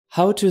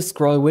How to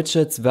scroll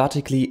widgets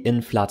vertically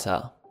in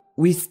Flutter.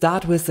 We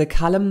start with a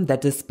column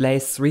that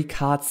displays 3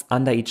 cards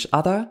under each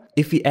other.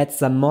 If we add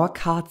some more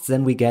cards,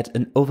 then we get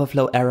an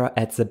overflow error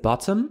at the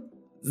bottom.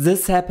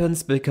 This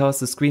happens because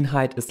the screen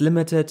height is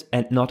limited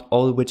and not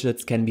all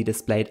widgets can be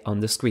displayed on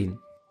the screen.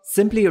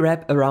 Simply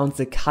wrap around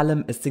the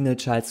column a single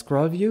child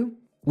scroll view.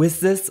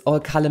 With this,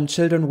 all column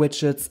children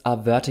widgets are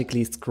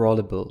vertically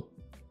scrollable.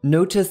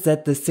 Notice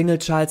that the single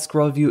child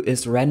scroll view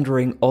is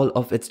rendering all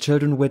of its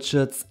children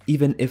widgets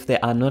even if they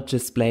are not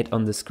displayed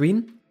on the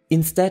screen.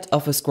 Instead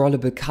of a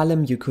scrollable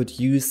column, you could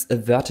use a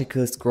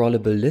vertical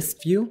scrollable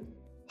list view.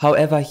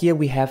 However, here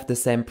we have the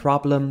same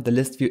problem. The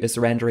list view is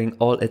rendering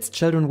all its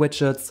children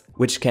widgets,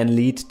 which can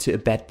lead to a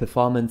bad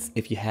performance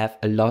if you have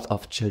a lot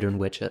of children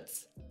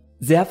widgets.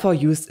 Therefore,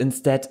 use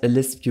instead a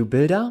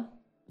listview.builder.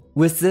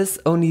 With this,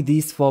 only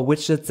these 4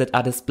 widgets that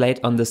are displayed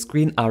on the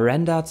screen are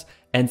rendered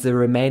and the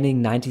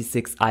remaining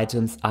 96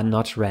 items are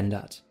not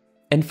rendered.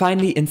 And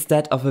finally,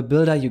 instead of a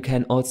builder, you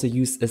can also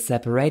use a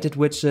separated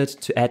widget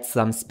to add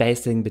some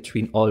spacing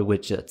between all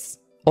widgets.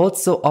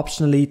 Also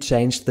optionally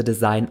change the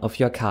design of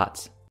your card.